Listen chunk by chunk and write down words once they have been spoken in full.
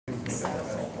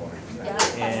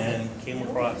and came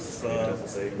across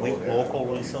Wink Local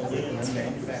recently,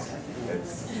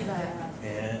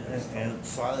 and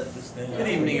saw that this thing. Good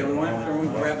evening, everyone.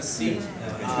 Everyone grab a seat.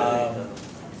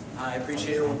 I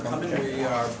appreciate everyone coming. We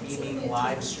are beaming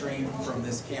live stream from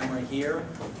this camera here,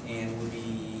 and we'll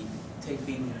be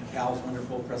taping Hal's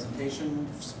wonderful presentation.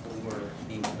 We're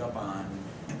being put up on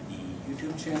the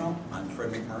YouTube channel. I'm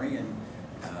Fred McMurray, and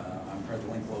I'm part of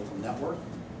the Wink Local Network.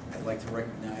 I'd like to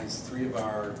recognize three of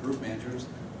our group managers,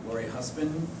 Laurie,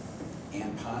 Huspen,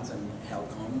 Ann Potts, and Hal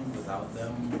Koughn. Without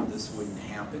them, this wouldn't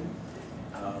happen.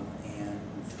 And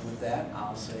with that,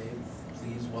 I'll say,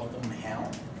 please welcome Hal.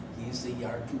 He's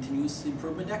our continuous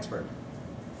improvement expert.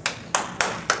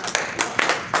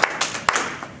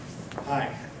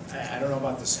 Hi. I don't know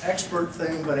about this expert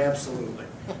thing, but absolutely.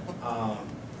 My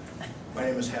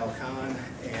name is Hal Koughn,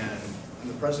 and I'm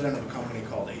the president of a company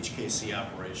called HKC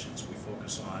Operations. We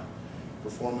focus on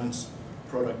performance,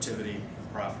 productivity,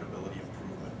 and profitability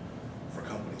improvement for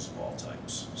companies of all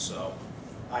types. So,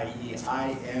 i.e.,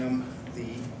 I am the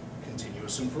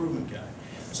continuous improvement guy.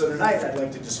 So tonight I'd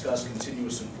like to discuss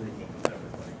continuous improvement with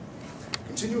everybody.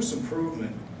 Continuous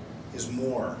improvement is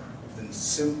more than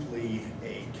simply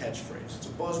a catchphrase. It's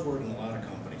a buzzword in a lot of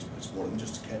companies, but it's more than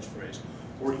just a catchphrase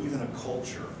or even a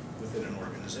culture within an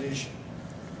organization.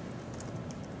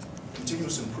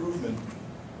 Continuous improvement,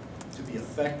 to be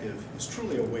effective, is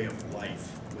truly a way of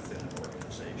life within an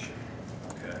organization.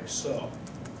 Okay, so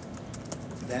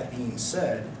that being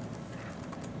said,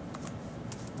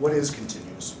 what is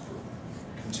continuous improvement?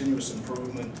 Continuous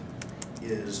improvement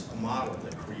is a model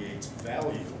that creates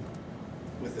value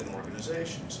within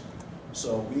organizations.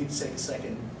 So we need to take a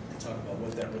second and talk about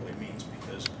what that really means,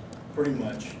 because pretty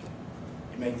much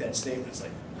you make that statement, it's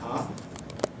like, huh?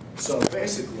 So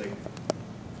basically,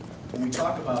 when we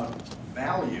talk about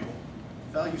value,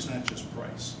 value is not just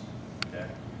price. Okay?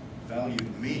 Value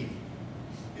to me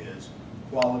is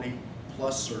quality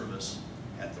plus service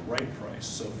at the right price.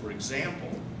 So for example,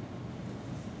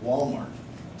 Walmart,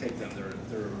 take them,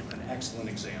 they're an excellent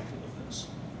example of this.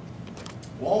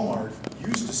 Walmart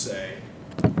used to say,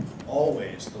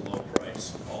 always the low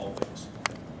price, always.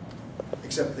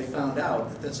 Except they found out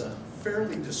that that's a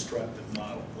fairly destructive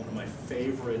model. One of my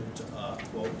favorite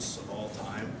quotes of all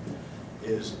time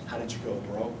is, how did you go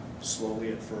broke?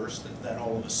 Slowly at first, and then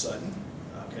all of a sudden,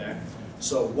 okay?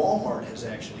 So Walmart has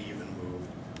actually even moved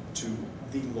to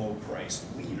the low price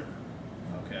leader,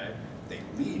 okay? They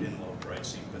lead in low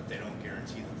pricing, but they don't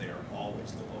guarantee that they are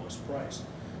always the lowest price,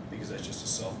 because that's just a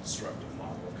self-destructive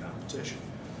model of competition.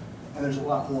 And there's a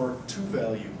lot more to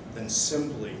value than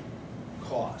simply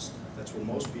cost. That's where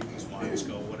most people's minds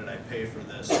go, what did I pay for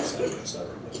this, et cetera, et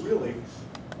cetera. But really,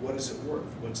 what is it worth?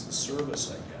 What's the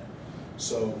service I get?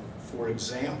 So, for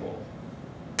example,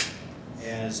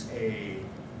 as a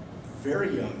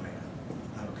very young man,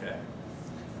 okay,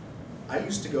 I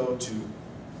used to go to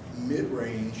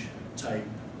mid-range type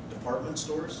department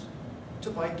stores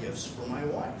to buy gifts for my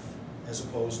wife, as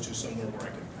opposed to somewhere where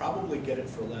I could probably get it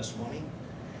for less money.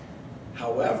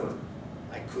 However,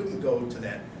 I couldn't go to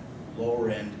that lower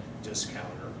end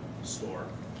discounter store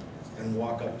and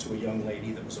walk up to a young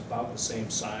lady that was about the same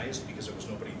size, because there was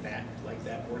nobody like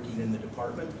that working in the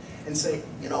department, and say,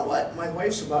 you know what, my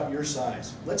wife's about your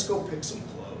size, let's go pick some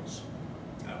clothes.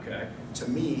 Okay? To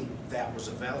me, that was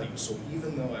a value. So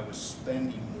even though I was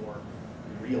spending more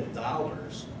real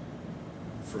dollars,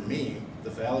 for me,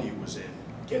 the value was in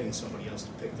getting somebody else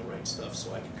to pick the right stuff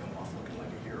so I could come off looking like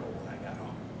a hero when I got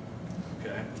home.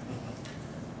 Okay?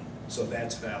 So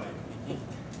that's value.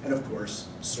 And of course,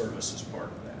 service is part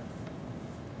of that.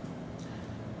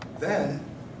 Then,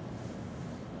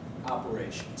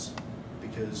 operations.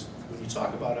 Because when you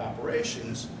talk about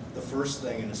operations, the first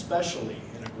thing, and especially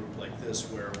in a group like this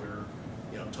where we're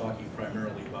talking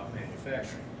primarily about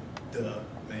manufacturing, the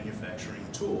manufacturing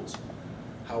tools.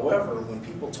 However, when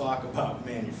people talk about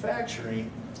manufacturing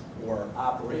or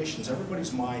operations,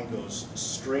 everybody's mind goes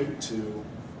straight to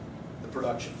the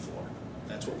production floor.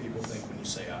 That's what people think when you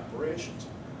say operations.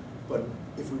 But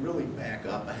if we really back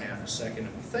up a half a second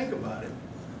and we think about it,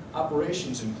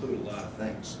 operations include a lot of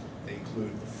things. They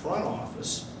include the front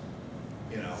office,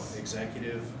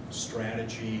 executive,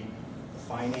 strategy,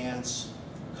 finance,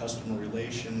 customer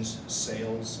relations,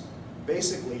 sales,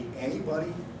 basically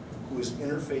anybody who is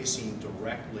interfacing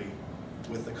directly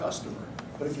with the customer.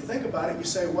 But if you think about it, you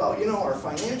say, well, our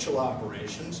financial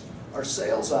operations, our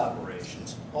sales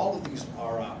operations, all of these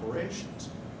are operations,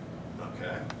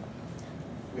 okay?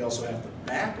 We also have the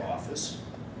back office,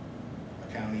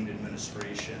 accounting,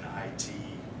 administration, IT,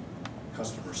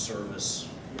 customer service,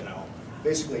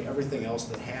 basically everything else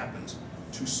that happens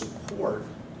to support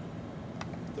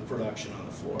production on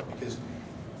the floor. Because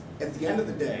at the end of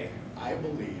the day, I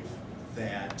believe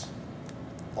that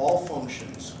all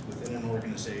functions within an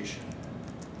organization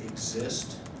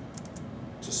exist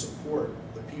to support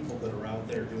the people that are out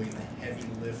there doing the heavy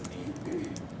lifting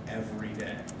every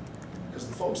day. Because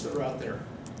the folks that are out there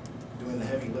doing the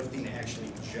heavy lifting,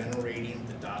 actually generating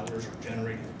the dollars or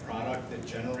generating the product that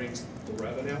generates the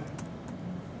revenue,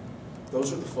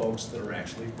 those are the folks that are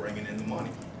actually bringing in the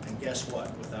money. And guess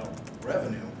what? Without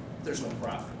revenue, there's no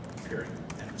profit, period,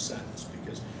 end of sentence.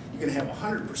 Because you can have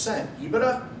 100%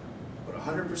 EBITDA, but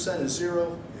 100% of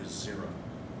zero is zero,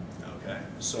 okay?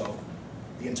 So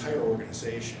the entire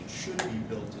organization should be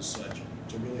built as such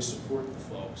to really support the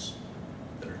folks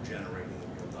that are generating the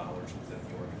real dollars within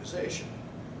the organization,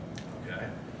 okay?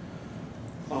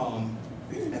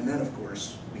 And then, of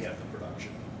course, we have the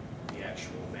production, the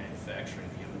actual manufacturing,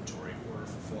 the inventory, order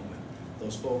fulfillment.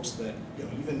 Those folks that, you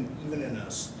know, even in a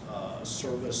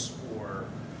service or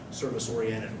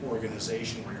service-oriented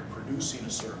organization where you're producing a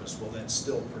service, well, that's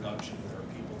still production. There are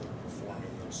people that are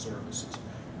performing those services,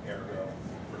 ergo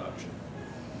production.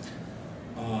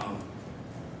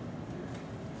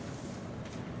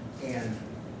 And,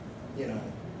 you know,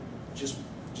 just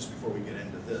before we get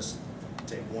into this,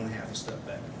 take one half a step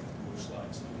back, move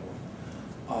slides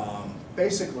anymore.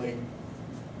 Basically,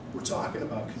 we're talking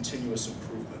about continuous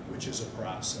improvement, which is a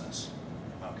process,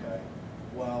 okay?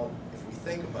 Well, if we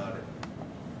think about it,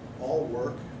 all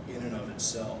work in and of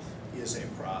itself is a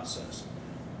process.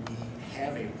 We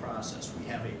have a process, we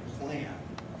have a plan,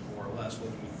 more or less,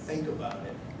 whether we think about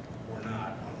it or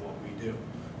not on what we do.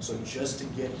 So just to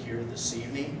get here this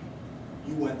evening,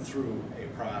 you went through a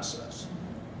process.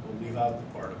 We'll leave out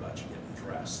the part about you getting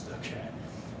dressed, okay?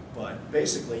 But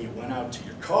basically, you went out to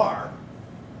your car,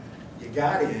 you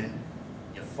got in,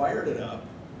 you fired it up,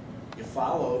 you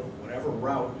followed whatever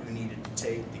route you needed to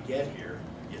take to get here,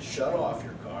 you shut off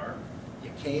your car,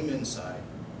 you came inside.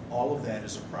 All of that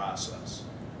is a process.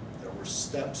 There were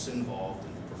steps involved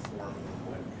in performing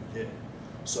what you did.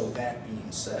 So that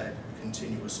being said,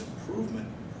 continuous improvement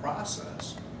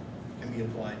process can be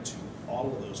applied to all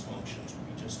of those functions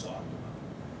we just talked about.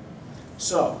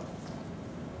 So,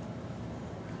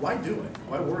 why do it?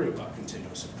 Why worry about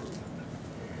continuous improvement?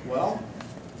 Well,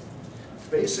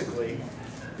 basically,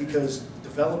 because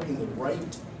developing the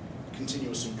right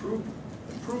continuous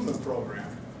improvement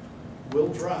program will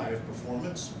drive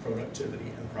performance, productivity,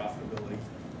 and profitability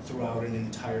throughout an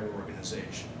entire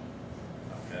organization,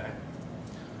 okay?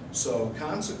 So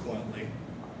consequently,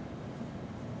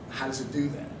 how does it do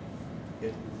that?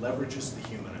 It leverages the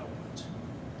human element.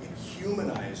 It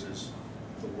humanizes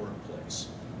the workplace,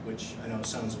 which I know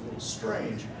sounds a little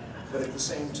strange, but at the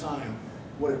same time,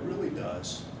 what it really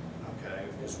does, okay,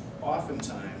 is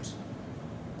oftentimes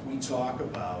we talk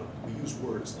about, we use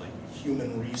words like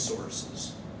human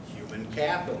resources, human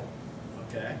capital,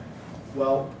 okay?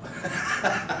 Well,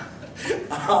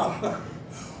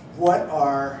 what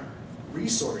are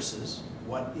resources?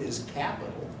 What is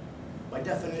capital? By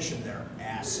definition, they're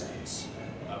assets,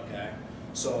 okay?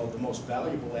 So the most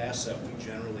valuable asset we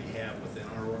generally have within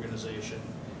our organization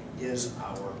is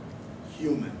our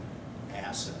human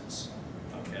assets,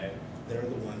 okay? They're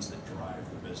the ones that drive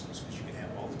the business, because you can have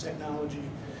all the technology,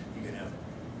 you can have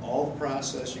all the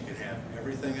process, you can have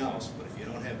everything else, but if you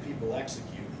don't have people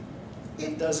executing,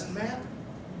 it doesn't matter,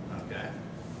 okay?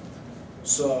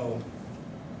 So,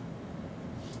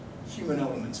 human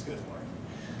element's good, Marty.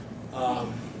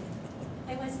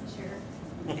 I wasn't sure.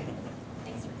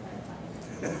 Thanks for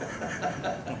clarifying.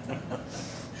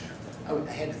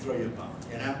 I had to throw you a bone,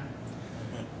 you know?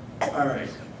 All right.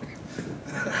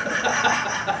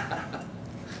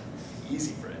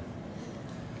 Easy, Fred.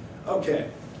 Okay.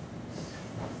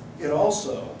 It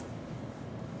also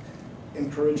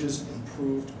encourages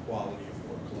improved quality of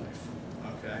work life,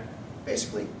 okay?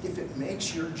 Basically, if it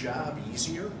makes your job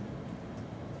easier,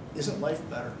 isn't life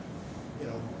better? You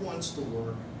know, who wants to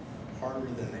work harder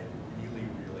than they really,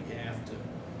 really have to,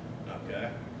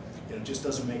 okay? You know, it just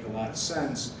doesn't make a lot of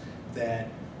sense that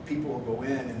people will go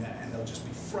in and they'll just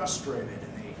be frustrated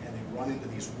and they run into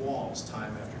these walls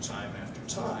time after time after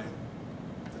time.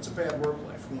 That's a bad work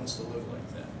life. Who wants to live like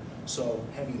that? So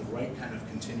having the right kind of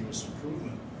continuous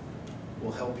improvement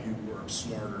will help you work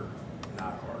smarter,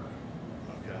 not harder,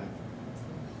 okay?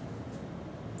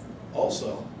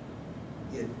 Also,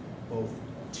 it both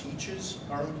teaches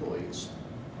our employees,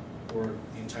 or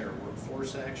the entire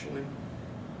workforce actually,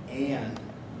 and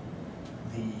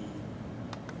the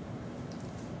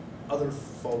other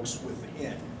folks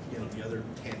within, you know, the other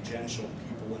tangential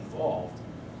people involved,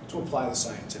 to apply the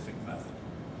scientific method.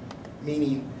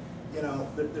 Meaning, you know,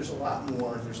 there's a lot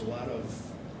more, there's a lot of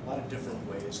a lot of different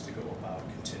ways to go about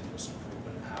continuous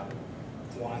improvement, how to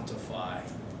quantify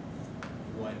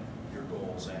what your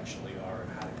goals actually are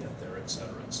and how to get there, et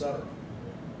cetera, et cetera.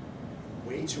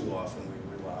 Way too often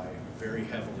we rely very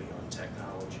heavily on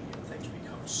technology and things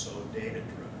become so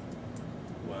data-driven.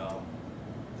 Well,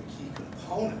 the key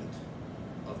component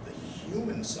of the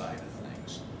human side of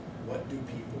things, what do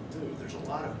people do? There's a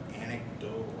lot of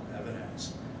anecdotal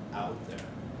evidence out there.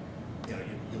 You know,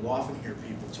 you'll often hear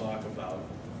people talk about,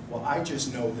 well, I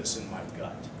just know this in my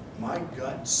gut. My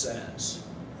gut says,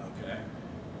 okay?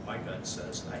 My gut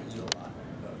says I eat a lot,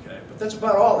 okay? But that's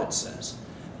about all it says.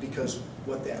 Because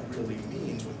what that really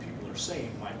means when people are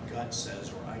saying my gut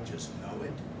says or I just know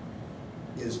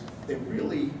it, is they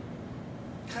really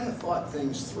kind of thought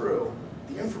things through.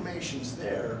 The information's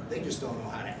there, they just don't know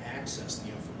how to access the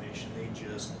information. They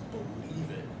just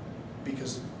believe it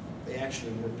because they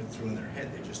actually worked it through in their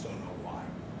head, they just don't know why,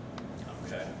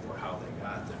 okay, or how they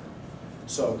got there.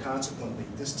 So consequently,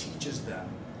 this teaches them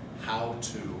how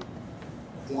to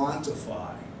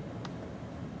quantify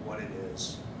what it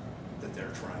is that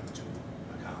they're trying to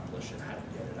accomplish and how to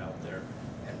get it out there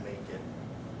and make it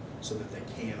so that they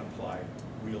can apply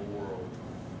real world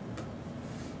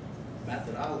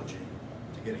methodology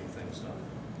to getting things done.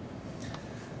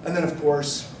 And then of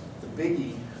course, the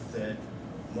biggie that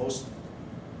most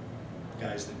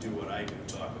guys that do what I do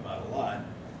talk about a lot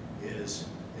is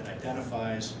it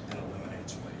identifies and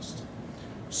eliminates waste.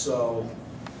 So,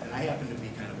 and I happen to be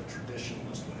kind of a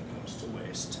traditionalist when it comes to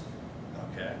waste,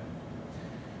 okay?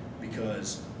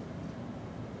 Because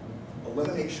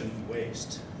elimination of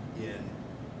waste in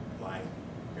my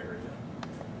area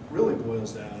really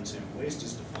boils down to waste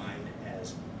is defined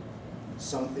as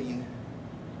something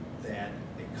that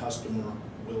a customer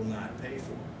will not pay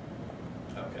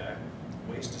for, okay?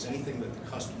 Waste is anything that the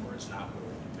customer is not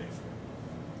willing to pay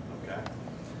for, okay?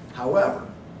 However,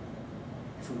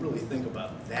 if we really think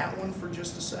about that one for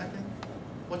just a second,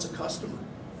 what's a customer?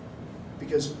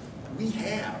 Because we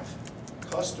have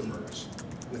customers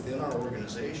within our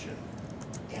organization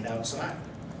and outside.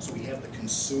 So we have the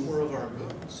consumer of our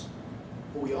goods,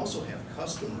 but we also have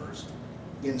customers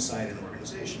inside an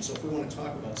organization. So if we want to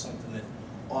talk about something that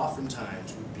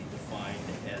oftentimes would be defined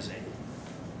as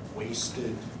a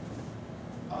wasted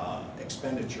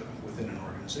expenditure within an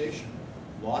organization,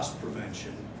 loss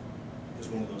prevention is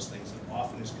one of those things that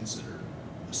often is considered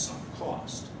a sunk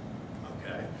cost,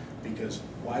 okay? Because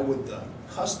why would the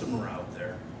customer out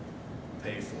there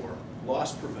pay for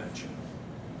loss prevention?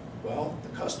 Well, the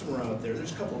customer out there,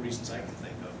 there's a couple of reasons I can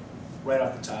think of right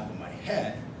off the top of my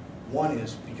head. One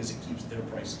is because it keeps their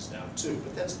prices down too,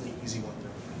 but that's the easy one that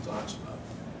everybody talks about.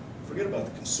 Forget about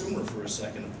the consumer for a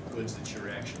second of the goods that you're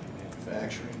actually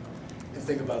manufacturing, and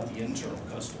think about the internal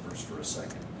customers for a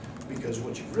second. Because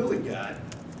what you've really got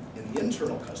in the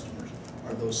internal customers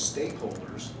are those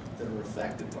stakeholders that are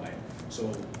affected by it.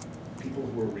 So people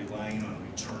who are relying on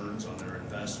returns on their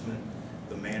investment,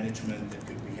 the management that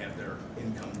could have their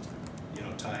income, you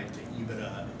know, tied to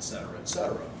EBITDA, et cetera, et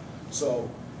cetera. So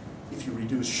if you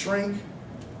reduce shrink,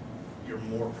 you're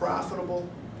more profitable.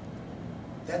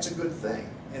 That's a good thing.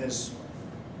 And as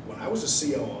when I was a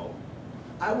COO,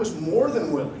 I was more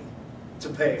than willing to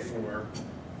pay for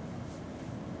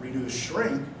reduced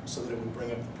shrink so that it would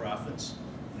bring up the profits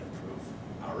and improve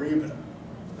our EBITDA,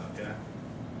 okay?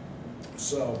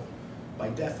 So by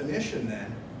definition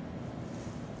then,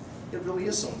 it really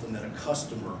is something that a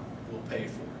customer will pay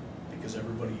for because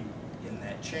everybody in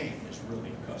that chain is really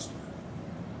a customer,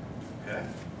 okay?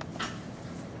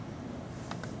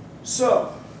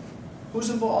 So, who's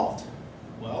involved?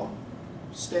 Well,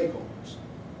 stakeholders.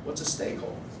 What's a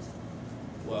stakeholder?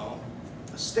 Well,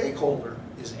 a stakeholder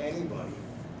is anybody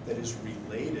that is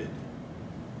related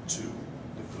to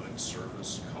the good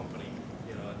service company.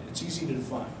 You know, it's easy to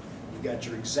define. You've got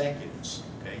your executives,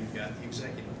 okay? You've got the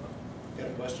executive level. Got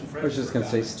a question, Fred? I was just going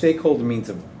to say, stakeholder means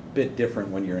a bit different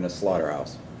when you're in a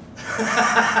slaughterhouse.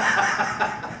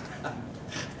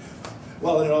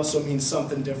 Well, it also means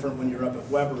something different when you're up at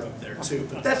Weber up there too,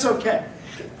 but that's okay.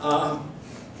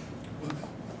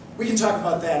 We can talk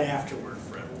about that afterward,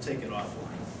 Fred. We'll take it offline.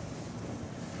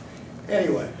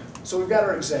 Anyway, so we've got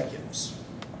our executives.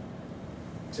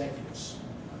 Executives.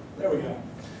 There we go.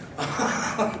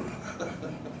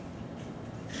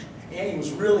 Annie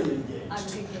was really engaged. I'm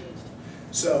engaged.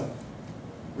 So,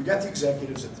 we got the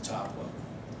executives at the top level,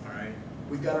 all right?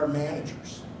 We've got our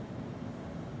managers.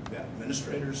 We've got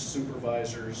administrators,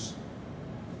 supervisors,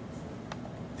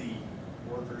 the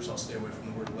workers, I'll stay away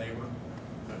from the word labor,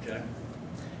 okay?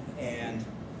 And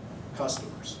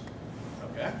customers,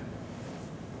 okay?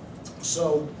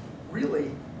 So,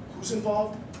 really, who's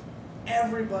involved?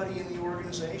 Everybody in the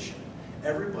organization,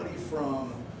 everybody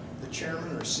from the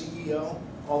chairman or CEO,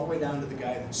 all the way down to the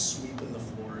guy that's sweeping the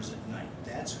floors at night.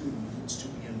 That's who needs to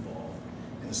be involved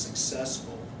in a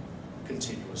successful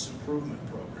continuous improvement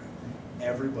program.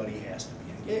 Everybody has to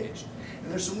be engaged.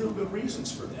 And there's some real good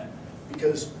reasons for that.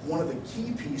 Because one of the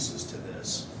key pieces to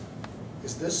this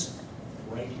is this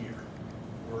right here,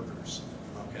 workers,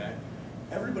 okay?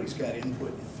 Everybody's got input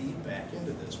and feedback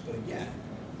into this, but again,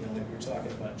 you know, like we were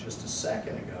talking about just a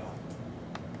second ago,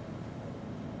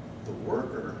 the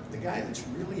worker, the guy that's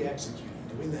really executing,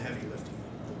 doing the heavy lifting,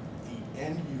 the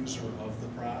end user of the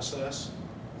process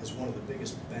is one of the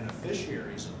biggest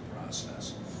beneficiaries of the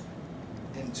process.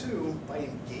 And two, by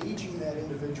engaging that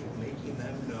individual, making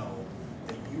them know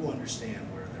that you understand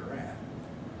where they're at,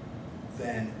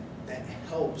 then that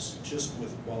helps just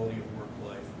with quality of work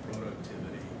life,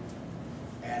 productivity,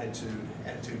 attitude.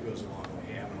 Attitude goes a long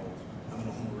way. I'm an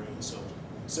old Marine, so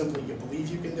simply you believe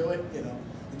you can do it, you know.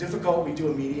 The difficult we do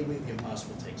immediately, the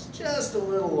impossible takes just a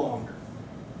little longer,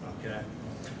 okay?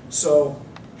 So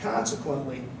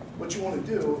consequently, what you want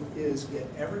to do is get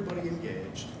everybody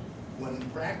engaged when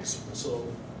practicable. So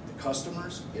the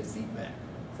customers get feedback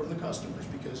from the customers,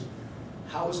 because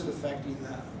how is it affecting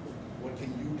them? What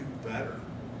can you do better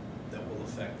that will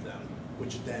affect them,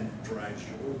 which then drives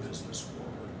your business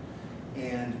forward?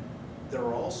 And there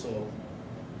are also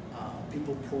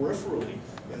people peripherally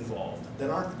involved that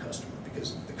aren't the customer,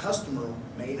 because the customer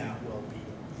may not well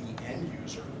be the end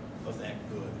user of that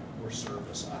good or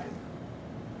service either.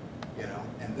 You know,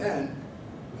 and then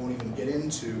we won't even get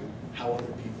into how other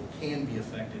people can be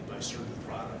affected by certain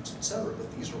products, etc. But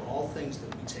these are all things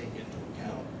that we take into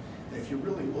account. And if you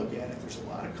really look at it, there's a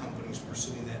lot of companies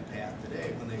pursuing that path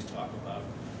today when they talk about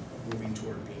moving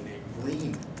toward being a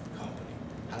green company.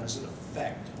 How does it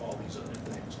affect all these other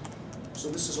things? So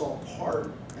this is all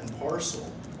part and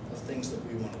parcel of things that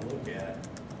we want to look at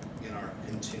in our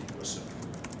continuous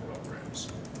improvement programs.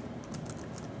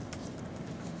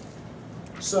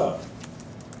 So,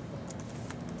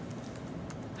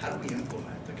 how do we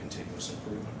implement the continuous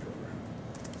improvement program?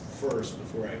 First,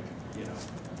 before I,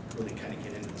 really kind of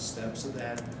get into the steps of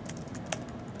that,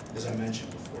 as I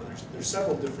mentioned before, there's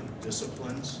several different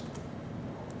disciplines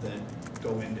that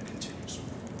go into continuous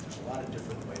improvement. There's a lot of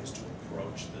different ways to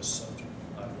approach this subject,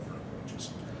 a lot of different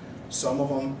approaches. Some of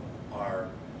them are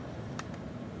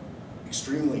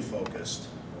extremely focused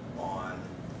on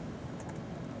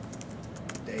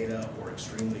data, or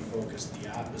extremely focused the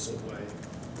opposite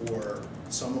way, or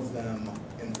some of them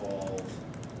involve,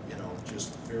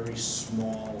 just very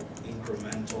small,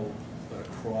 incremental, but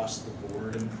across the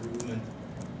board improvement.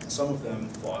 And some of them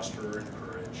foster or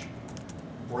encourage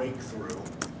breakthrough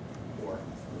or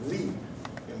leap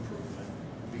improvement,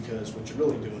 because what you're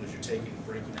really doing is you're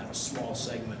breaking out a small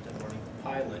segment and learning the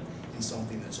pilot in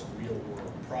something that's a real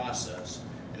world process,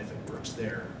 and if it works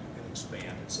there, you can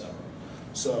expand, etc.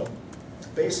 So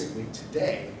basically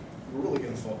today, we're really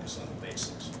going to focus on the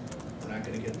basics. We're not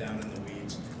going to get down in the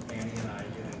weeds. Annie and I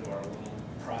get into our little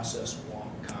process walk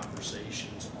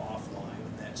conversations offline,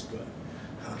 and that's good.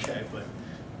 Okay, but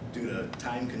due to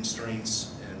time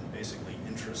constraints and basically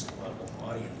interest level,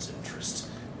 audience interest,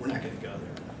 we're not going to go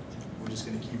there tonight. We're just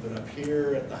going to keep it up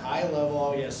here at the high level.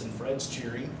 Oh yes, and Fred's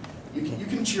cheering. You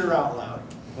can cheer out loud.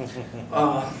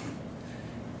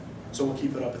 So we'll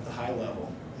keep it up at the high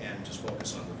level and just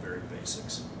focus on the very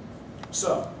basics.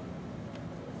 So,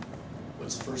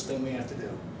 what's the first thing we have to do?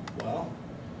 Well,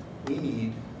 we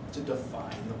need to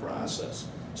define the process.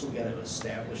 So we got to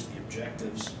establish the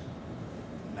objectives,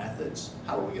 methods.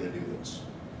 How are we going to do this?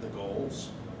 The goals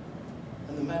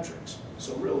and the metrics.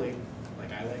 So really,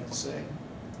 like I like to say,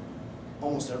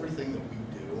 almost everything that we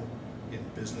do in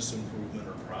business improvement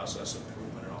or process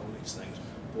improvement and all of these things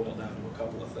boil down to a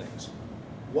couple of things.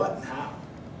 What and how,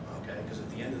 okay? Because at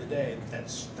the end of the day,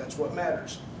 that's what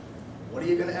matters. What are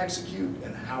you going to execute,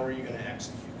 and how are you going to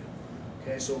execute it?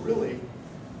 Okay, so really,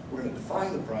 we're going to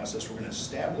define the process, we're going to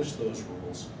establish those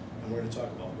rules, and we're going to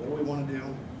talk about what do we want to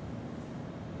do,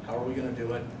 how are we going to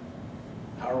do it,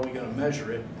 how are we going to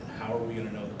measure it, and how are we going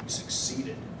to know that we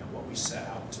succeeded at what we set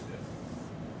out to do.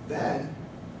 Then,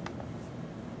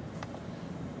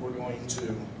 we're going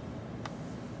to,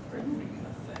 are you reading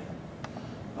the thing?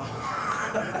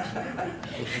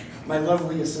 My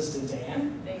lovely assistant,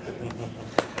 Anne. Thank you.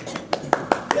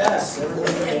 Yes,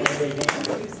 everybody can say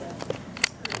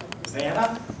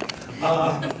Vanna.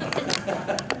 Vanna?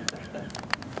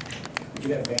 We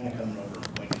could have Vanna coming over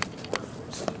and pointing the board for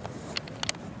us.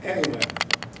 Anyway,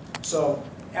 so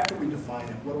after we define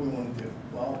it, what do we want to do?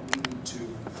 Well, we need to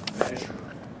measure,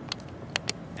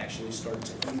 actually start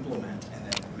to implement and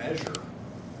then measure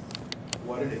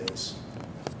what it is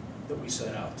that we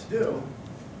set out to do,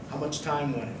 how much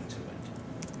time went into it,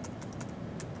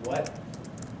 what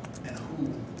and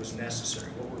who was necessary,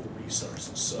 what were the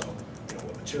resources. So, you know,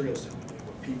 what materials did we need,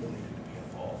 what people needed to be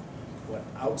involved, what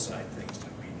outside things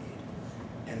did we need,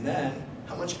 and then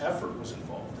how much effort was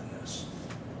involved in this,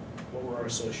 what were our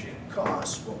associated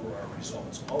costs, what were our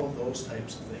results, all of those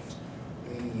types of things.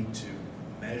 We need to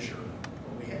measure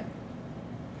what we had,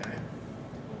 okay,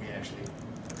 what we actually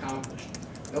accomplished.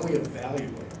 Then we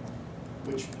evaluate,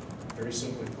 which very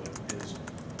simply put is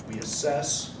we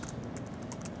assess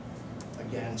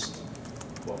against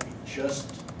what we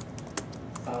just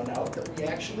found out that we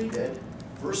actually did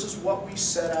versus what we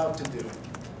set out to do.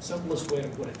 Simplest way to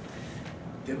put it.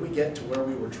 Did we get to where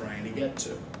we were trying to get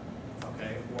to?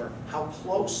 Okay, or how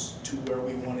close to where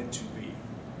we wanted to be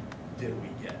did we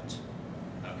get?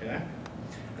 Okay?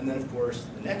 And then of course,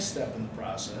 the next step in the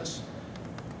process,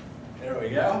 there we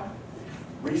go,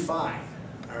 refine,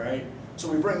 all right?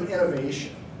 So we bring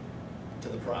innovation to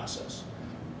the process.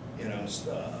 You know,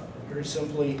 very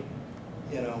simply,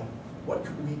 you know, what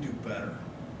could we do better?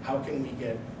 How can we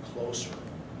get closer?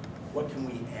 What can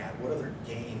we add? What other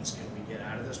gains can we get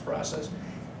out of this process?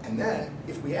 And then,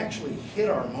 if we actually hit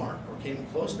our mark, or came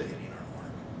close to hitting our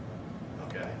mark,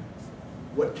 okay,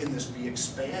 what can this be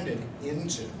expanded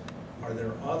into? Are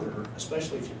there other,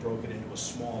 especially if you broke it into a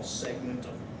small segment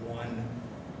of one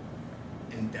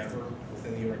endeavor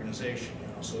within the organization, you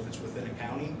know, so if it's within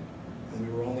accounting, and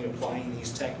we were only applying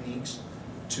these techniques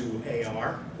to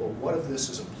AR, well, what if this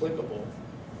is applicable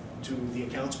to the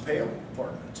accounts payable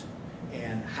department?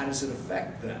 And how does it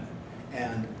affect them?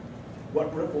 And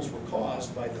what ripples were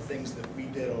caused by the things that we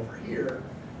did over here,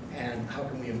 and how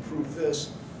can we improve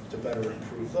this to better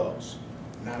improve those?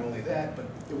 Not only that, but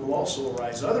it will also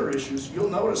arise other issues. You'll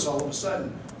notice all of a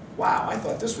sudden, wow, I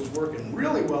thought this was working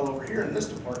really well over here in this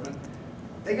department.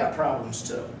 They got problems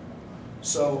too.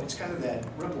 So it's kind of that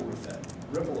ripple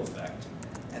effect.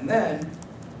 And then,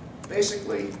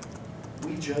 basically,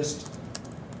 we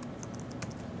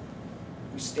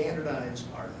standardize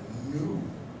our new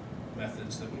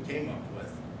methods that we came up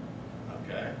with,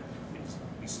 okay?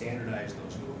 We standardize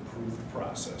those to improve the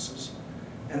processes.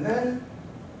 And then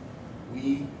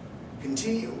we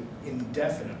continue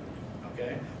indefinitely,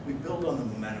 okay? We build on the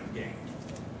momentum gained.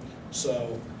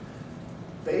 So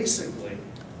basically,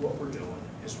 what we're doing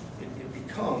is it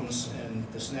becomes, and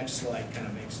this next slide kind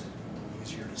of makes it a little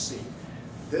easier to see.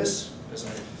 This, as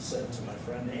I said to my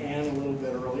friend Ann a little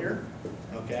bit earlier,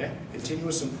 okay?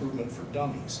 Continuous improvement for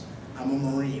dummies. I'm a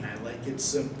Marine, I like it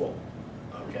simple,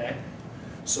 okay?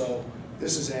 So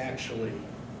this is actually,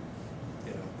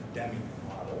 you know, the Deming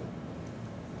model.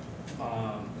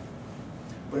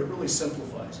 But it really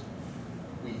simplifies it.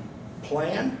 We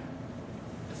plan,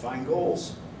 define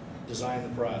goals, design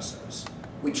the process.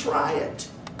 We try it,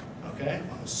 okay,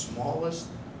 on the smallest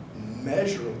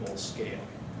measurable scale.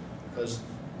 Because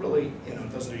really, you know,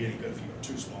 it doesn't do you any good if you go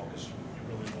too small, because you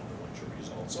really don't know what your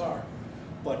results are.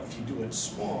 But if you do it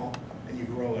small and you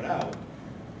grow it out,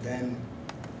 then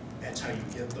that's how you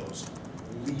get those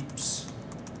leaps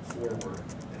forward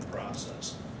in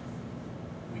process.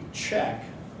 We check,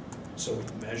 so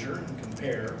we measure and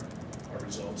compare our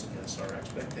results against our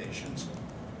expectations.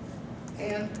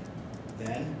 And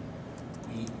then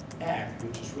we act,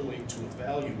 which is really to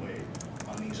evaluate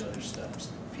on these other steps,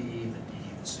 the P, the D,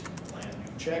 the C, plan,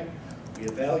 do, check. We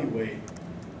evaluate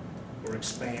or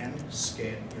expand, scale,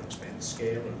 you know, expand the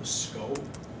scale or the scope.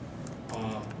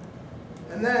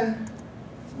 And then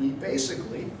we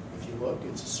basically, if you look,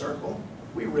 it's a circle,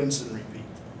 we rinse and repeat,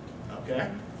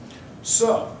 okay?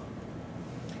 So,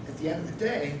 at the end of the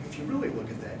day, if you really look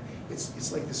at that,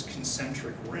 it's like this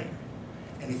concentric ring.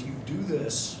 And if you do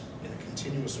this in a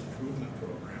continuous improvement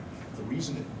program, the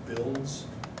reason it builds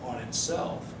on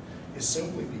itself is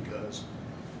simply because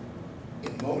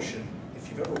in motion, if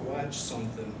you've ever watched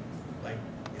something like,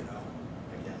 you know,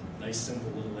 again, nice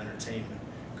simple little entertainment,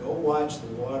 go watch the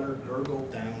water gurgle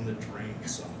down the drain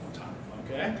sometime,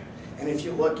 okay? And if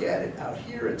you look at it out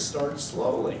here, it starts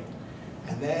slowly.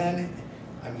 And then,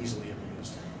 I'm easily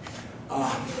amused.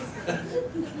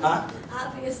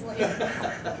 Obviously.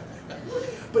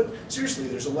 But seriously,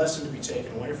 there's a lesson to be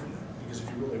taken away from that, because if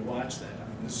you really watch that, I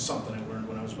mean, this is something I learned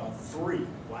when I was about 3,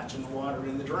 watching the water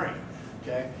in the drain,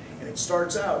 okay? And it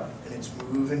starts out, and it's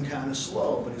moving kind of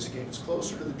slow, but as it gets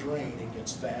closer to the drain, it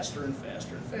gets faster and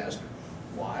faster and faster.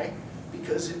 Why?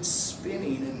 Because it's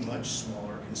spinning in much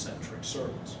smaller concentric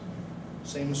circles.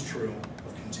 Same is true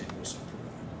of continuous improvement.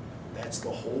 That's the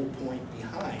whole point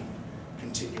behind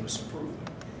continuous improvement.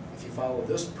 If you follow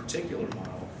this particular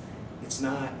model, it's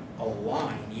not a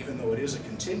line, even though it is a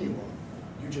continuum,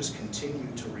 you just continue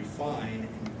to refine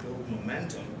and you build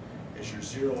momentum as you're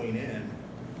zeroing in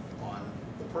on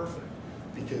the perfect.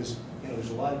 Because, you know,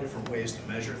 there's a lot of different ways to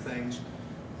measure things.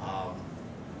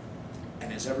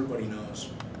 And as everybody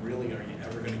knows, really, are you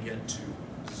ever going to get to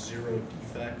 0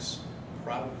 defects?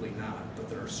 Probably not, but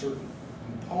there are certain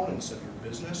components of your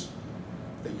business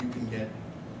that you can get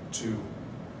to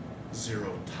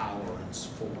 0 tolerance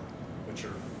for, which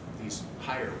are these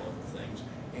higher level things.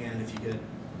 And if you get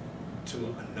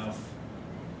to enough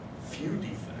few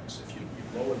defects, if you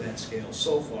lower that scale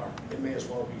so far, it may as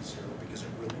well be 0 because it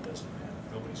really doesn't matter.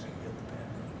 Nobody's going to get the bad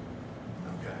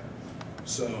thing. Okay?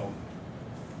 So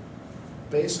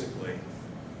basically,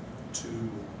 to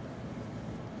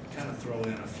kind of throw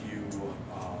in a few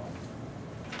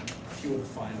of the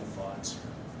final thoughts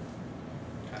here,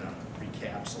 kind of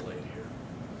recapsulate here.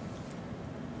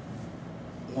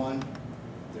 One,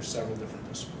 there's several different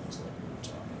disciplines like we were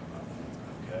talking about,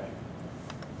 okay?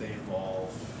 They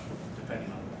involve,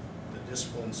 depending on the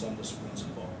discipline, some disciplines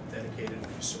involve dedicated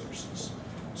resources.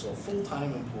 So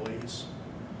full-time employees,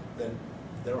 that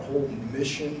their whole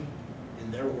mission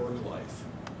in their work life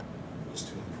is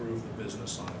to improve the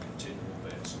business on a continual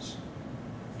basis.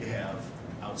 You have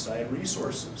outside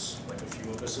resources, like a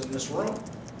few of us in this room,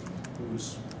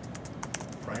 whose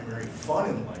primary fun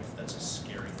in life, that's a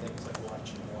scary thing, it's like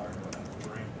watching water go down the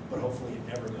drain, but hopefully it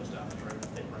never goes down the drain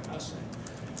if they bring us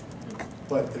in.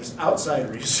 But there's outside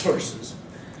resources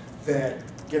that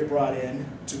get brought in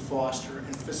to foster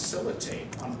and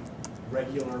facilitate on a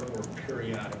regular or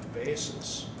periodic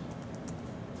basis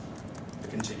the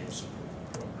continuous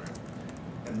improvement program,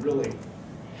 and really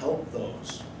help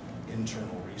those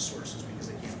internal resources because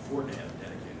they can't afford to have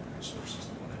dedicated resources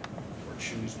doing it or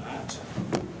choose not to.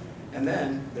 And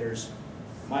then there's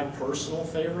my personal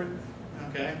favorite,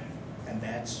 okay, and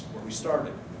that's where we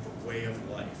started, the way of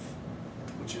life,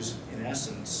 which is in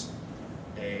essence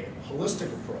a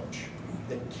holistic approach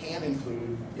that can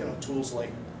include, you know, tools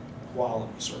like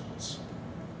quality circles.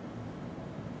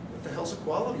 What the hell's a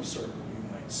quality circle,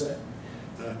 you might say?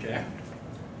 Okay,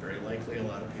 very likely a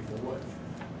lot of people would.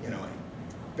 You know,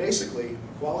 basically,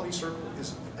 a quality circle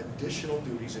is additional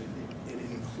duties. It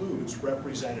includes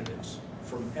representatives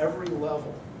from every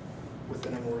level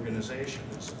within an organization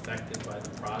that's affected by the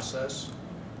process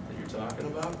that you're talking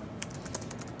about.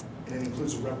 And it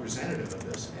includes a representative of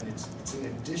this, and it's in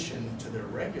addition to their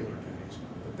regular duties.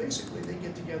 But basically, they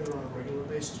get together on a regular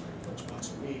basis, maybe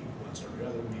once a week, once every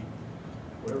other week,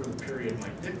 whatever the period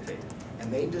might dictate.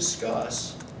 And they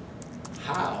discuss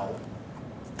how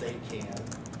they can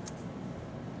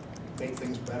make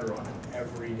things better on an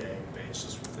everyday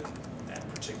basis within that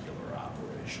particular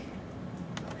operation.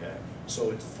 Okay? So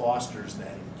it fosters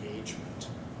that engagement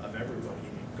of everybody,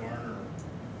 and you garner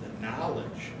the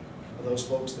knowledge of those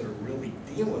folks that are really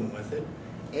dealing with it,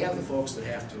 and the folks that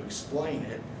have to explain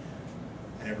it,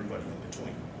 and everybody in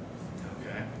between.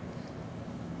 Okay?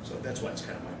 So that's why it's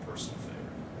kind of my personal favorite.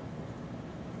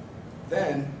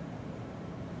 Then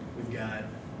we've got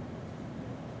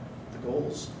the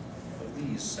goals of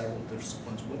these several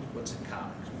disciplines. What's in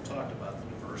common? We talked about the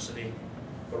diversity,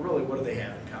 but really, what do they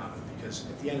have in common? Because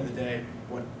at the end of the day,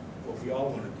 what we all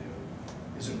want to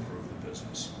do is improve the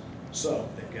business. So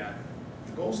they've got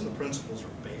the goals and the principles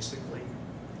are basically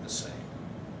the same.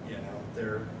 You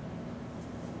know,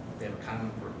 they have a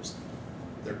common purpose.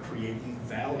 They're creating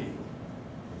value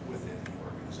within the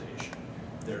organization.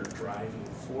 They're driving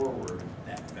forward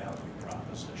that value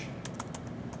proposition.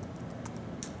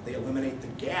 They eliminate the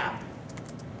gap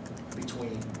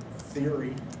between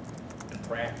theory and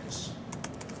practice.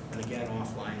 And again,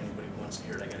 offline, anybody who wants to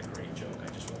hear it, I got a great joke, I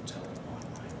just won't tell it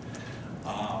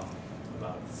online,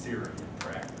 about theory and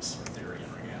practice, or theory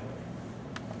and reality.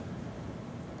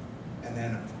 And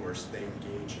then, of course, they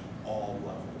engage at all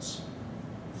levels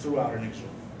throughout an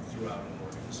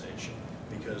organization,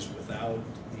 because without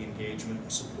the engagement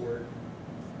and support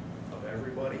of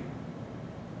everybody,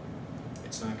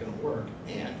 it's not going to work.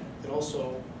 And it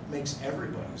also makes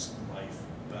everybody's life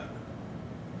better.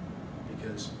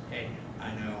 Because, hey,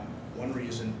 I know one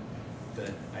reason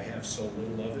that I have so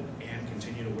little of it and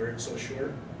continue to wear it so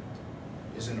short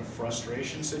is in a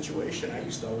frustration situation. I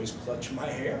used to always clutch my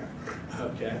hair,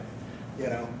 okay? You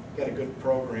know, got a good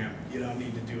program, you don't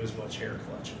need to do as much hair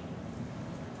clutching.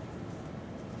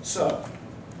 So,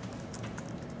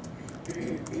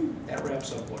 that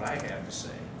wraps up what I have to say.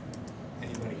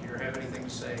 Anybody here have anything to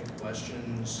say?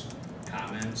 Questions,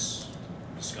 comments,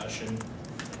 discussion?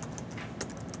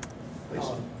 Please.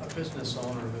 A business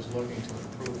owner who's looking to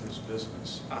improve his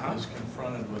business is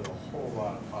confronted with a whole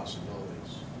lot of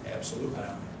possibilities. Absolutely. You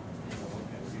know,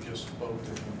 and you just spoke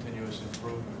to continuous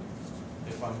improvement.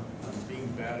 if I'm being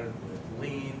battered with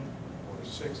Lean or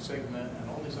Six Sigma and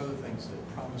all these other things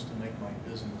that promise to make my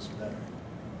business better,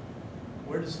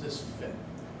 where does this fit?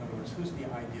 In other words, who's the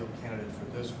ideal candidate for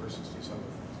this versus these other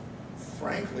things?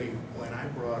 Frankly, when I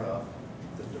brought up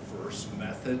the diverse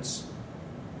methods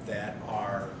that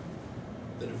are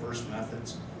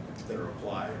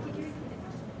applied. Could you repeat the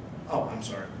question? Oh, I'm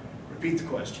sorry. Repeat the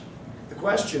question. The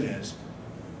question is,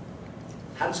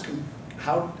 how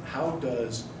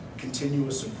does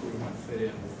continuous improvement fit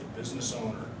in with the business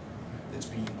owner that's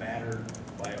being battered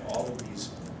by all of these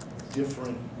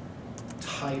different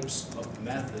types of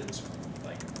methods,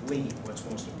 like Lean, what's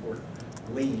most important,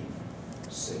 Lean,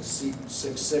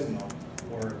 Six Sigma,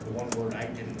 or the one word I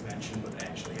didn't mention but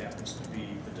actually happens to be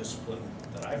the discipline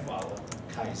that I follow,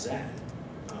 Kaizen,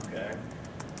 okay?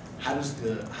 How does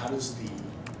the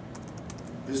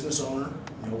business owner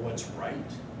know what's right?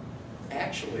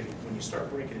 Actually, when you start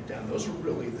breaking it down, those are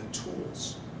really the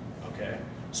tools, okay?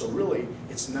 So really,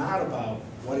 it's not about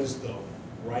what is the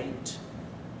right,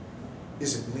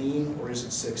 is it Lean or is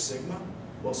it Six Sigma?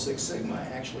 Well, Six Sigma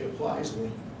actually applies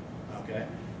Lean, okay?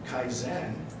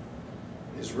 Kaizen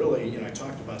is really, I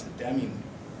talked about the Deming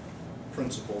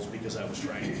principles because I was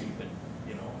trying to keep it,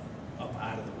 up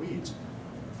out of the weeds.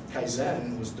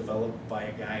 Kaizen was developed by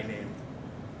a guy named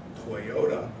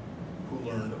Toyota who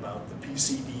learned about the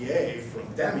PCDA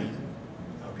from Deming,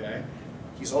 okay?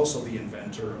 He's also the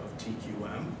inventor of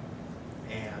TQM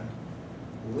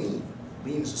and Lean.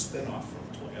 Lean is a spin-off from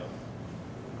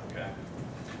Toyota, okay?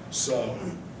 So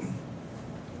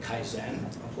Kaizen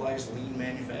applies lean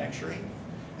manufacturing.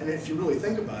 And if you really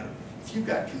think about it, if you've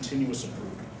got continuous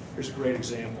improvement, here's a great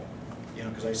example.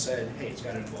 Because I said, hey, it's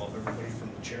got to involve everybody from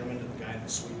the chairman to the guy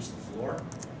that sweeps the floor,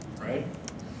 right?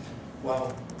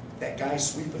 Well, that guy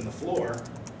sweeping the floor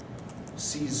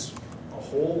sees a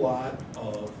whole lot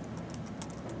of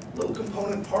little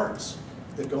component parts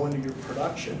that go into your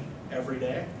production every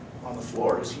day on the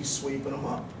floor as he's sweeping them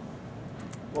up.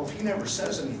 Well, if he never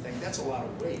says anything, that's a lot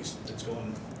of waste that's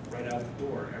going right out the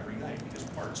door every night because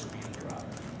parts are being dropped.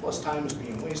 Plus time is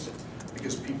being wasted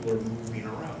because people are moving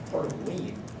around. Part of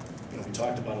Lean, we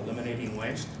talked about eliminating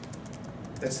waste.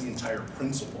 That's the entire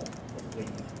principle of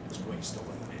Lean, is waste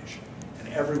elimination. And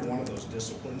every one of those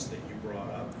disciplines that you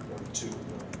brought up, or two,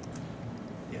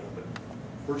 but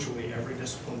virtually every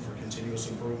discipline for continuous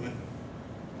improvement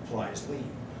applies Lean.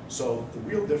 So the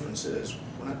real difference is,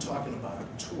 we're not talking about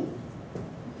a tool.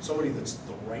 Somebody that's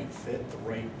the right fit, the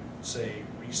right, say,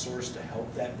 resource to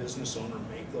help that business owner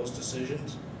make those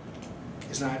decisions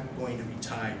is not going to be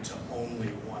tied to only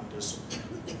one discipline.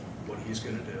 What he's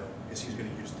going to do is he's going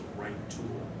to use the right tool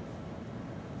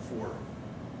for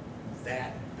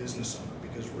that business owner,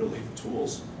 because really the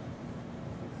tools,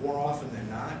 more often than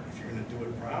not, if you're going to do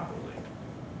it properly,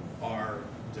 are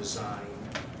designed,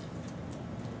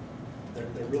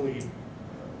 they're really,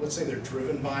 let's say they're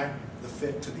driven by the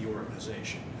fit to the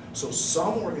organization. So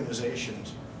some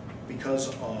organizations, because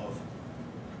of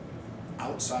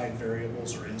outside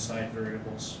variables or inside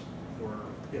variables, or,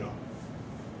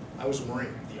 I was a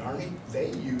Marine. The Army,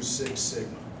 they use Six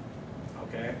Sigma,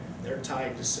 okay? They're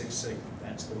tied to Six Sigma.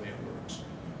 That's the way it works.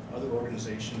 Other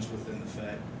organizations within the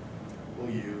Fed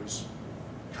will use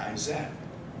Kaizen,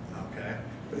 okay?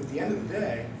 But at the end of the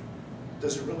day,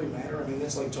 does it really matter? I mean,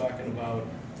 that's like talking about,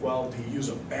 well, do you use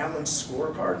a balanced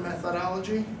scorecard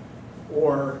methodology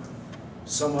or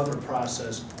some other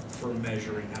process for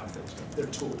measuring how things go? They're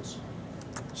tools.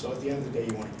 So at the end of the day,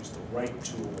 you want to use the right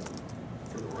tool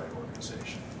for the right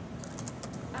organization.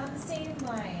 On the same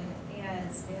line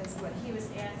as what he was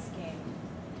asking,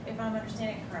 if I'm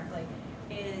understanding correctly,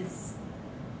 is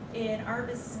in our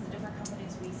business and the different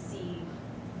companies we see,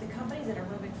 the companies that are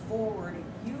moving forward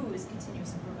use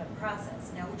continuous improvement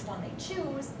process. Now, which one they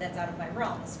choose, that's out of my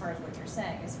realm as far as what you're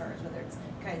saying, as far as whether it's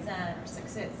Kaizen or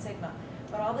Six Sigma.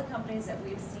 But all the companies that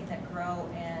we've seen that grow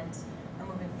and are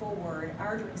moving forward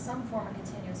are doing some form of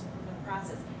continuous improvement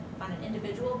process on an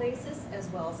individual basis as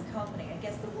well as a company. I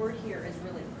guess the word here is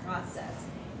really process.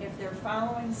 If they're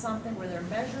following something where they're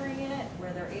measuring it,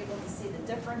 where they're able to see the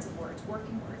difference of where it's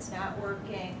working, where it's not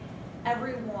working,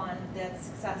 everyone that's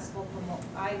successful from what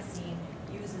I've seen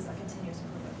uses a continuous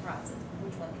improvement process.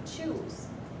 Which one they choose,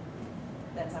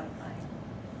 that's out of mind.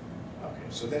 Okay,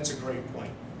 so that's a great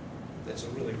point. That's a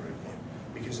really great point.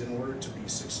 Because in order to be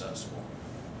successful,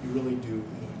 you really do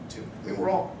need to. I mean,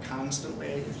 we're all constantly,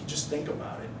 if you just think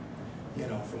about it,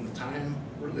 from the time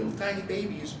we're little tiny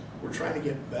babies, we're trying to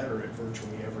get better at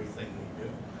virtually everything we do.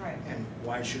 Right. And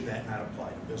why should that not apply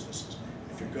to businesses?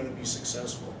 If you're going to be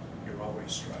successful, you're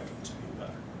always striving to be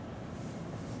better.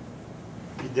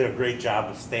 You did a great job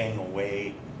of staying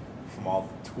away from all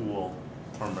the tool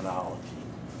terminology.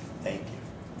 Thank you.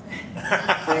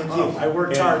 Thank you, I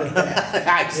worked hard at that.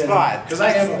 I saw it. Because I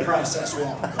have a process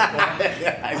wrong.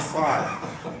 I saw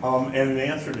it. And in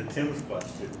answer to Tim's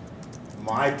question,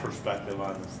 my perspective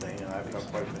on this thing, and I've got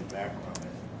quite a bit of background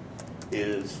in it,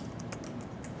 is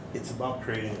it's about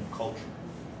creating a culture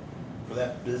for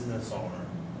that business owner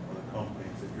or the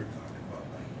companies that you're talking about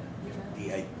right here.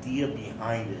 The idea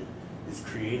behind it is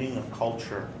creating a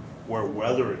culture where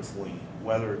whether it's lean,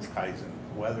 whether it's Kaizen,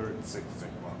 whether it's Six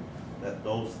Sigma, that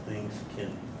those things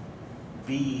can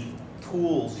be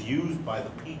tools used by the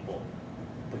people,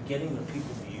 but getting the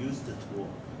people to use the tool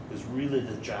is really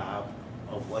the job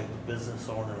of like the business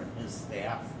owner and his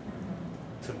staff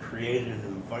to create an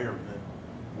environment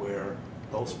where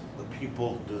the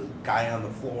people, the guy on the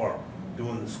floor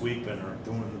doing the sweeping or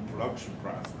doing the production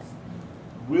process,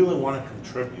 really want to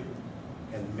contribute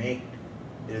and make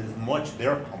it as much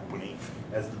their company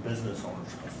as the business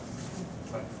owner's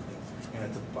company. And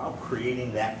it's about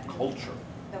creating that culture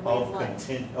of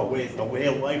the way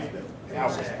of life that Hal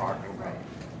was talking about.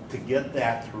 To get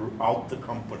that throughout the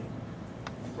company.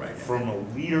 Right. From a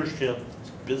leadership,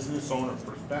 business owner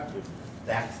perspective,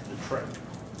 that's the trick.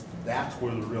 That's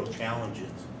where the real challenge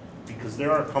is. Because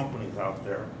there are companies out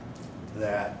there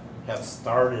that have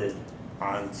started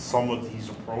on some of these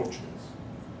approaches.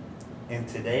 And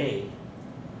today,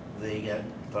 they get,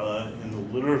 in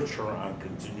the literature on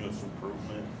continuous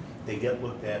improvement, they get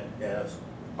looked at as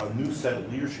a new set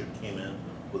of leadership came in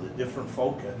with a different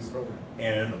focus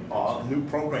and a new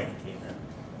program came in.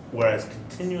 Whereas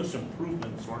continuous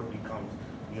improvement sort of becomes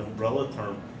the umbrella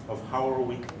term of how are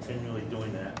we continually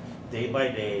doing that day by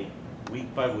day,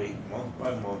 week by week, month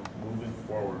by month, moving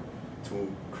forward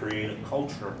to create a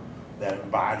culture that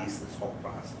embodies this whole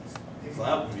process. So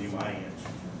that would be my answer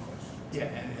to the question. Yeah,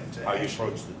 and to how you actually,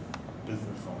 approach the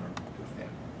business owner.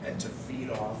 and to feed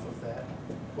off of that,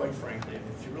 quite frankly, I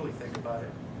mean, if you really think about it,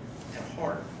 at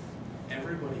heart,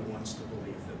 everybody wants to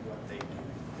believe that what they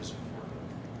do is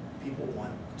important. People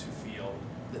want to feel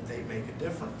that they make a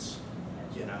difference,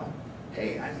 you know?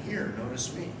 Hey, I'm here,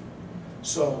 notice me.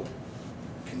 So,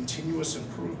 continuous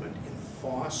improvement in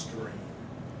fostering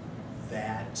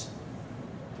that,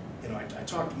 you know, I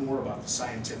talked more about the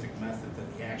scientific method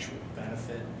than the actual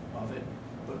benefit of it,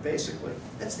 but basically,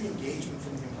 that's the engagement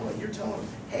from the employee. You're telling them,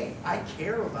 hey, I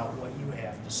care about what you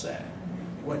have to say.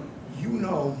 What you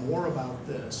know more about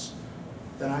this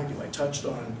than I do. I touched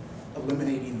on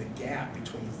eliminating the gap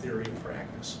between theory and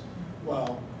practice.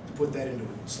 Well, to put that into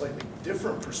a slightly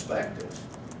different perspective,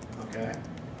 okay,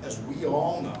 as we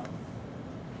all know,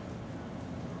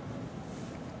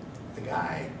 the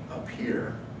guy up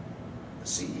here, the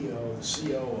CEO, the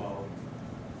COO,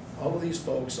 all of these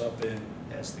folks up in,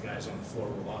 as the guys on the floor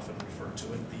will often refer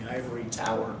to it, the ivory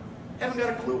tower, haven't got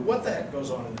a clue what the heck goes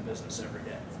on in the business every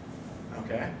day,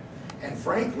 okay? And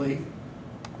frankly,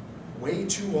 way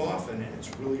too often, and it's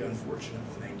really unfortunate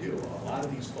when they do, a lot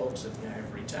of these folks at the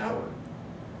ivory tower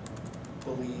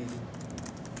believe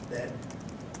that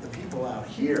the people out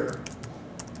here,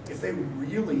 if they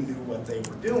really knew what they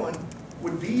were doing,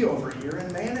 would be over here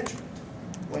in management.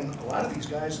 When a lot of these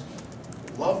guys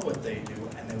love what they do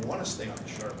and they want to stay on the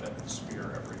sharp end of the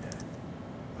spear every day,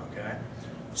 okay?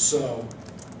 So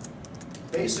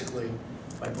basically,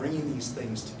 by bringing these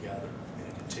things together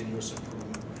in a continuous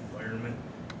improvement environment,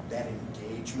 that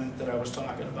engagement that I was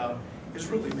talking about is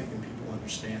really making people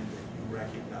understand that you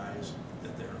recognize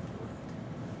that they're important,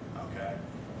 okay?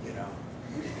 You know,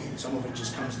 some of it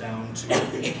just comes down to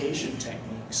education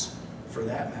techniques for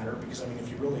that matter, because I mean, if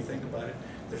you really think about it,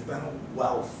 there's been a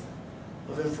wealth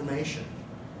of information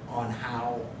on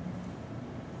how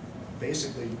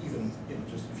basically even, you know,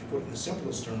 just if you put it in the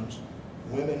simplest terms,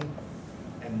 women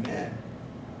and men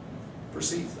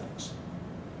perceive things,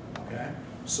 okay?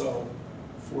 So,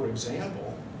 for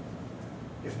example,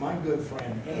 if my good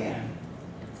friend Ann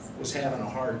was having a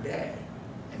hard day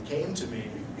and came to me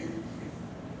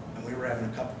and we were having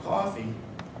a cup of coffee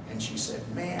and she said,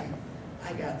 man,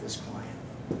 I got this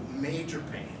client, major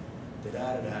pain,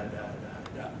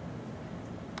 da-da-da-da-da-da-da.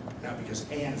 Now, because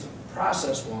Ann is a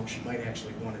process wonk, she might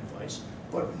actually want advice,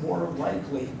 but more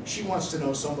likely, she wants to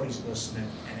know somebody's listening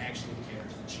and actually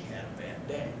cares that she had a bad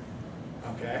day,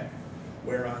 okay?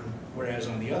 Whereas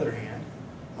on the other hand,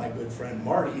 my good friend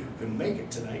Marty, who couldn't make it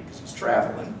tonight because he's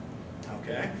traveling,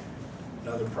 okay?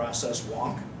 Another process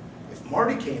wonk. If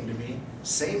Marty came to me,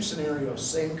 same scenario,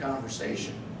 same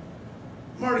conversation,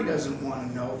 Marty doesn't want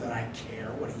to know that I care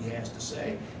what he has to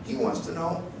say. He wants to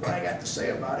know what I got to say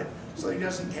about it so he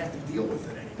doesn't have to deal with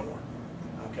it anymore,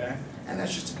 okay? And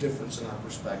that's just a difference in our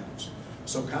perspectives.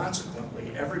 So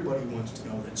consequently, everybody wants to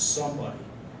know that somebody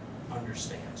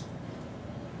understands.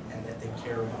 that they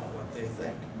care about what they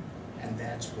think. And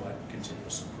that's what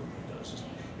continuous improvement does.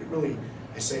 It really,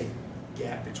 I say,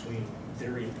 gap between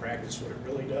theory and practice. What it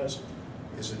really does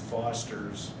is it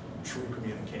fosters true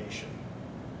communication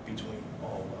between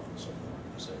all levels of the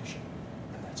organization.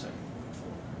 And that's how you move it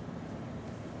forward.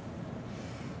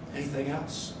 Anything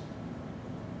else?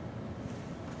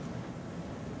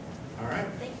 All right.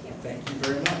 Thank you. Thank you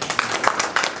very much.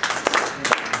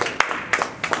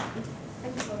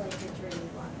 I'm so like your dream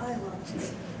one. I love to.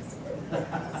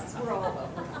 We're all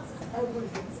about process.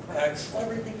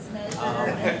 Excellent. Everything's measured.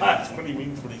 That's what he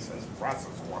means when he says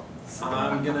process one.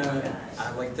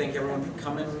 I'd like to thank everyone for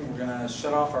coming. We're gonna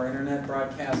shut off our internet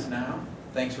broadcast now.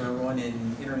 Thanks for everyone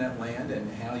in internet land, and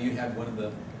Hal, you had one of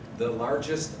the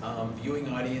largest viewing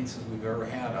audiences we've ever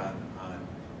had on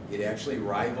it actually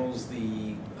rivals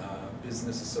the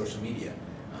business of social media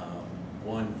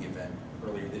one event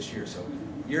earlier this year. So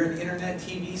you're an internet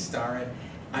TV star, and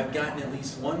I've gotten at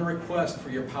least one request for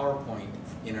your PowerPoint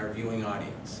in our viewing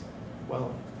audience.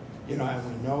 Well, you know, and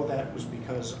we know that was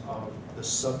because of the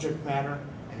subject matter,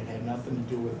 and it had nothing to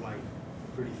do with my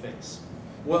pretty face.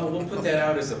 Well, we'll put that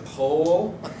out as a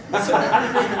poll. So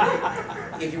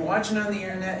if you're watching on the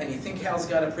internet and you think Hal's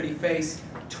got a pretty face,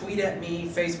 tweet at me,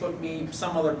 Facebook me,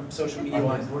 some other social media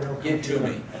one, get to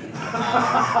me.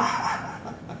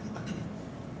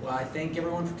 Well, I thank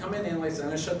everyone for coming in. Like I said, I'm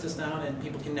going to shut this down and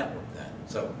people can network then.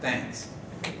 So, thanks.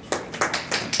 It's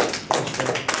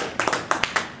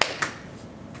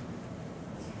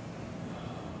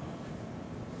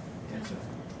a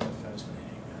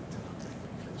fascinating topic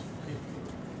because people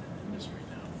in the industry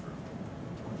now for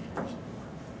 20 years.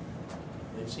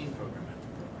 They've seen program after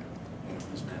program. You know,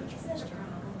 this management Is that a stuff.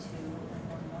 problem too, when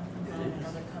one company and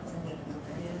another company that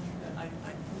another? I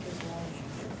think as long as you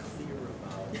get clear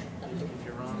about, if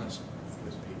you're honest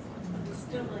with people,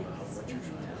 Still like about what you're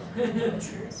trying to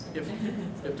Cheers.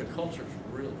 If the culture's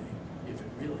really, if it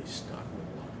really stuck with a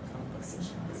lot of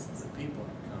companies, the people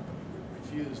in the company would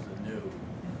refuse the new,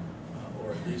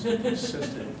 or at least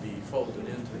insist that it be folded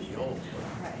into the old.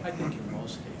 But I think in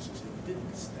most cases it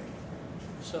didn't stay.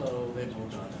 So they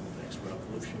moved on to the next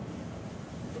revolution.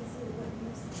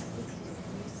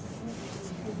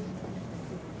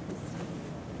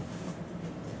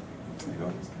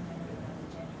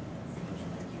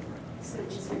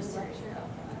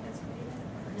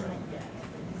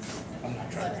 I'm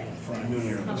not trying to be in front of you.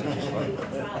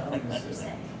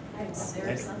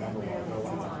 There's something there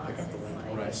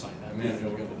that's on. Right. I mean,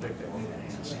 you're going to pick that one.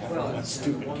 Well, that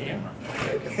stupid camera.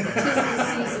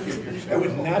 That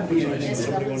would not be anything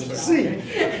somebody wanted to see.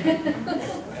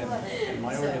 And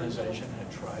my organization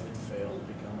had tried and failed to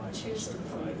become ISO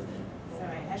certified.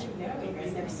 Sorry, I didn't know you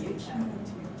guys never seen that.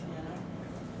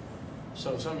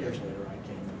 So some years later, I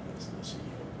came in as the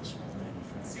CEO of a small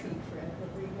manufacturer.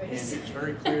 And it's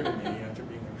very clear to me, after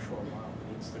being there a short while,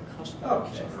 that it's the customers,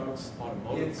 Okay, folks.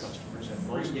 automotive It's customers, and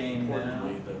free most game now.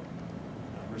 importantly, the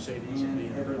Mercedes and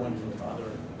And everyone BMW can and talk other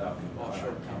without being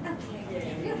offshore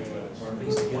companies. Or at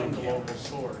least Going one to camera. local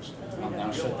stores. I'll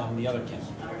now shut down the other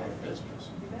camera. Business.